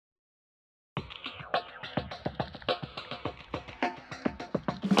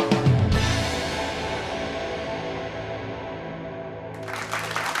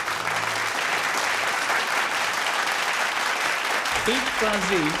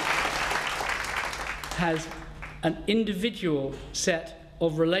XYZ has an individual set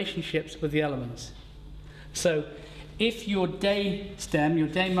of relationships with the elements. So if your day stem, your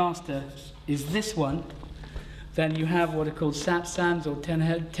day master, is this one, then you have what are called satsangs, or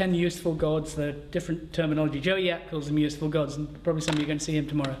 10 useful gods. They're different terminology. Joey Yap calls them useful gods, and probably some of you are going to see him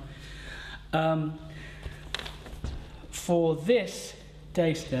tomorrow. For this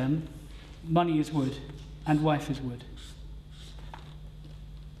day stem, money is wood, and wife is wood.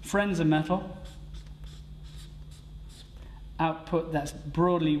 Friends are metal. Output, that's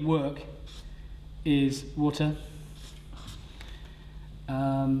broadly work, is water.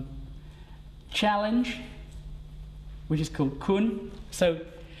 Challenge, which is called kun. So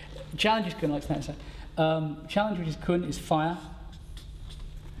challenge is kun, like that. Challenge, which is kun, is fire.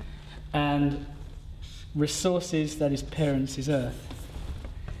 And resources, that is parents, is earth.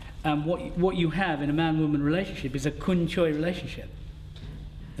 And what you have in a man-woman relationship is a kun-choi relationship.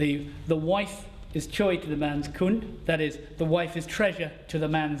 The wife is choi to the man's kun, that is, the wife is treasure to the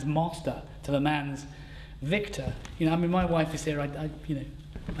man's master, to the man's victor. You know, I mean, my wife is here.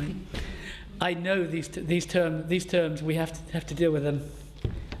 I know these terms. We have to deal with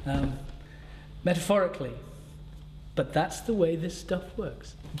them metaphorically, but that's the way this stuff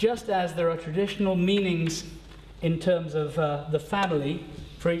works. Just as there are traditional meanings in terms of the family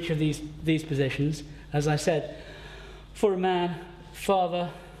for each of these positions, as I said, for a man, father,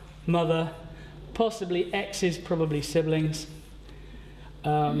 mother, possibly exes, probably siblings.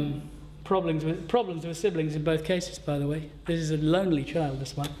 Problems with siblings in both cases, by the way. This is a lonely child,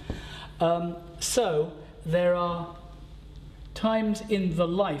 this one. So there are times in the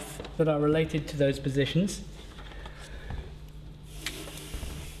life that are related to those positions.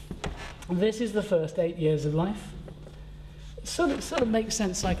 This is the first 8 years of life. It sort of makes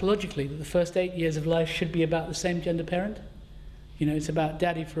sense psychologically that the first 8 years of life should be about the same gender parent. You know, it's about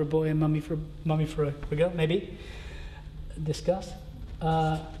daddy for a boy and mummy for a girl, maybe. Discuss.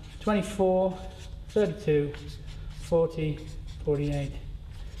 24, 32, 40, 48,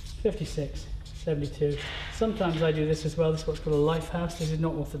 56, 72. Sometimes I do this as well. This is what's called a life house. This is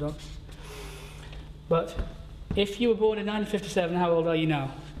not orthodox. But if you were born in 1957, how old are you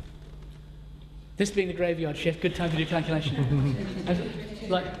now? This being the graveyard shift, good time to do calculation.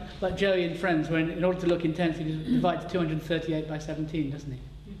 like Joey in Friends, when in order to look intense, he divides 238 by 17, doesn't he?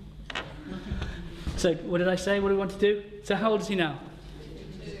 So what did I say? What do we want to do? So how old is he now?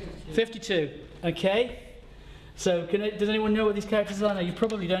 52. Okay. So does anyone know what these characters are? No, you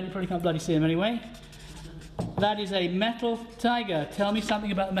probably don't. You probably can't bloody see them anyway. That is a metal tiger. Tell me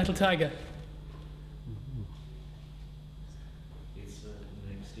something about the metal tiger. It's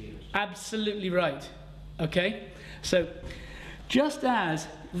an exterior. Absolutely right. Okay. So just as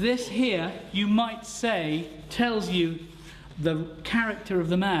this here, you might say, tells you the character of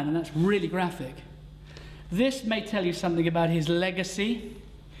the man, and that's really graphic. This may tell you something about his legacy.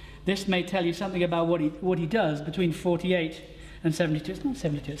 This may tell you something about what he does between 48 and 72. It's not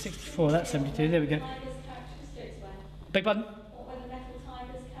 72, it's 64. That's 72. There we go. Beg pardon? What were the metal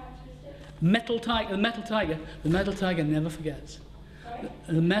tiger's characteristics? The metal tiger never forgets. Sorry?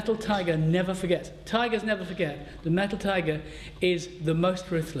 The metal tiger never forgets. Tigers never forget. The metal tiger is the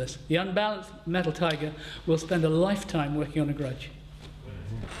most ruthless. The unbalanced metal tiger will spend a lifetime working on a grudge.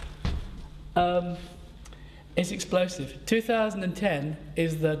 It's explosive. 2010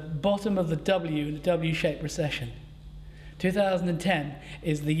 is the bottom of the W in the W-shaped recession. 2010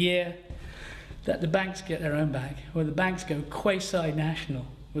 is the year that the banks get their own back, where the banks go quasi-national,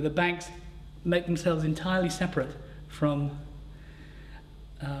 where the banks make themselves entirely separate from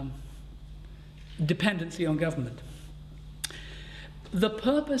dependency on government. The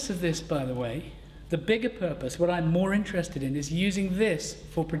purpose of this, by the way, the bigger purpose, what I'm more interested in, is using this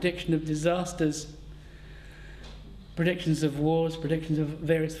for prediction of disasters, predictions of wars, predictions of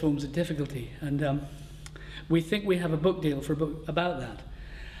various forms of difficulty. And we think we have a book deal for a book about that.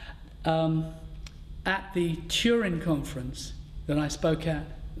 At the Turin conference that I spoke at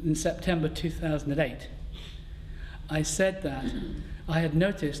in September 2008, I said that I had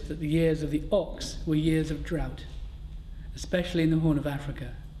noticed that the years of the ox were years of drought, especially in the Horn of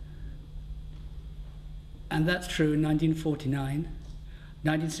Africa. And that's true in 1949,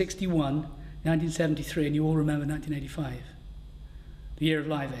 1961, 1973, and you all remember 1985, the year of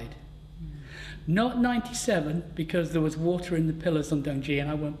Live Aid. Not 97, because there was water in the pillars on Dongji, and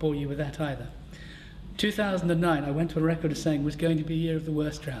I won't bore you with that either. 2009, I went to a record of saying was going to be a year of the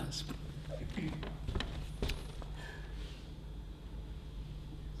worst droughts.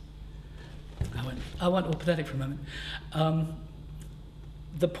 I went all pathetic for a moment.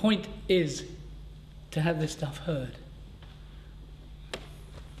 The point is to have this stuff heard.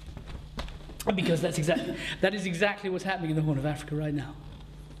 Because that is exactly what's happening in the Horn of Africa right now.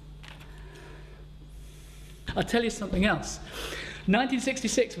 I'll tell you something else.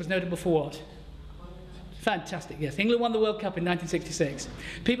 1966 was notable for what? Fantastic, yes. England won the World Cup in 1966.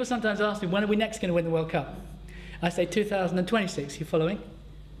 People sometimes ask me, when are we next going to win the World Cup? I say 2026. You following?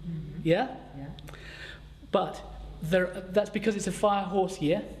 Mm-hmm. Yeah? Yeah. But that's because it's a fire horse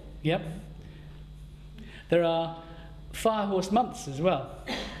year. Yep. There are fire horse months as well.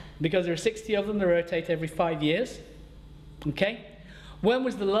 Because there are 60 of them, they rotate every 5 years. Okay? When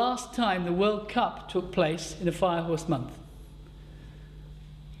was the last time the World Cup took place in a fire horse month?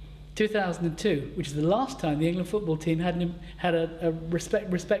 2002, which is the last time the England football team had a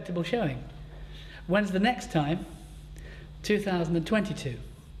respectable showing. When's the next time? 2022.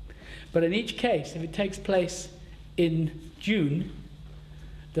 But in each case, if it takes place in June,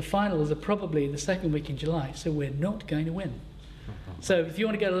 the finals are probably the second week in July, so we're not going to win. So if you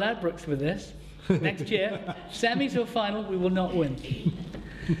want to go to Ladbrokes with this, next year, semis or final, we will not win.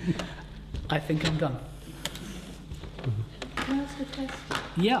 I think I'm done. Can I ask a question?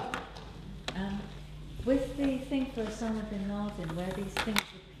 Yeah. With the thing for Osama bin Laden, where these things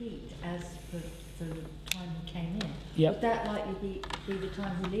repeat as for the time he came in, Yep. would that likely be the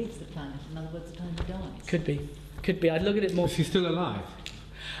time he leaves the planet? In other words, the time he dies? Could be. Could be. I'd look at it more. Is he still alive?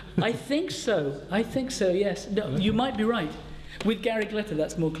 I think so. I think so, yes. No, you might be right. With Gary Glitter,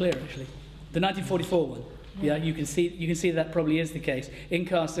 that's more clear, actually. The 1944 one. Yeah, you can see that probably is the case.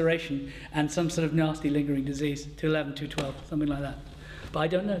 Incarceration and some sort of nasty lingering disease, 211, 212, something like that. But I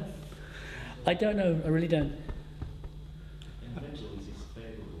don't know. I don't know. I really don't. And mental is his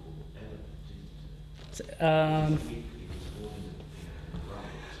favourable element, isn't it?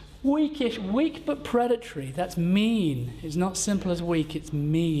 Weakish, weak but predatory. That's mean. It's not simple as weak, it's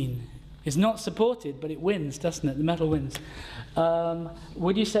mean. It's not supported, but it wins, doesn't it? The metal wins.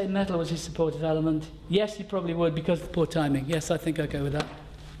 Would you say metal was his supportive element? Yes, you probably would, because of poor timing. Yes, I think I'll go with that.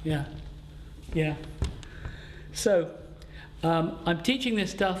 Yeah. Yeah. So, I'm teaching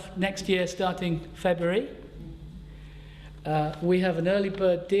this stuff next year, starting February. We have an early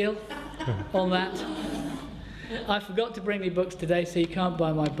bird deal on that. I forgot to bring me books today, so you can't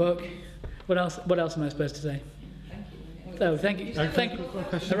buy my book. What else am I supposed to say? Oh, thank you. Thank you.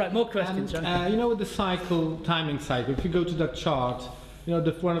 All right, more questions. You know, with the cycle, timing cycle, if you go to that chart, you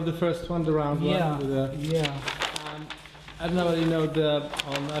know, one of the first one, the round yeah, one. With the, yeah. I don't know, you know,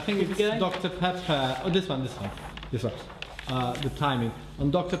 I think it's Dr. Pepper. Oh, this one. The timing.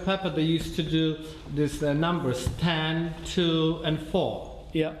 On Dr. Pepper, they used to do these numbers 10, 2, and 4.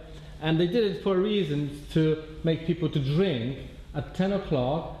 Yeah. And they did it for a reason, to make people to drink at 10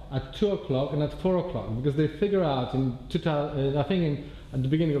 o'clock, at 2 o'clock, and at 4 o'clock, because they figure out in 2000, I think at the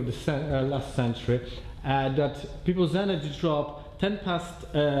beginning of the last century, that people's energy drop 10 past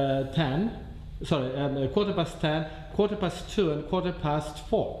 10, sorry, quarter past 10, quarter past 2, and quarter past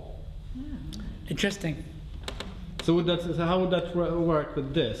 4. Interesting. So how would that work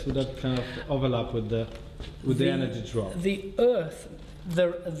with this? Would that kind of overlap with the energy drop? The Earth,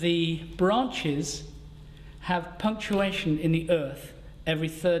 the branches have punctuation in the Earth every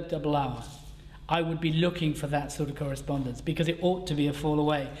third double hour. I would be looking for that sort of correspondence, because it ought to be a fall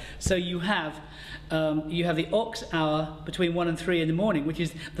away. So you have the ox hour between 1 and 3 in the morning, which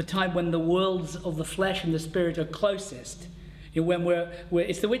is the time when the worlds of the flesh and the spirit are closest. You know, when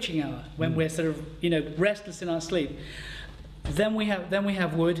it's the witching hour, when we're sort of, you know, restless in our sleep. Then we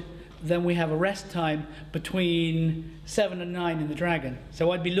have wood. Then we have a rest time between 7 and 9 in the dragon.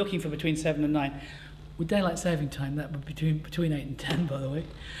 So I'd be looking for between 7 and 9. With daylight saving time, that would be between 8 and 10, by the way.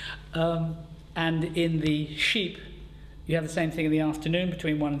 And in the sheep, you have the same thing in the afternoon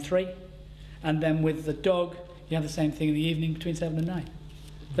between 1 and 3. And then with the dog, you have the same thing in the evening between 7 and 9.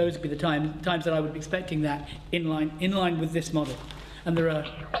 Those would be the times that I would be expecting that in line with this model. And there are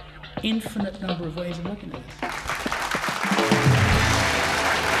infinite number of ways of looking at this.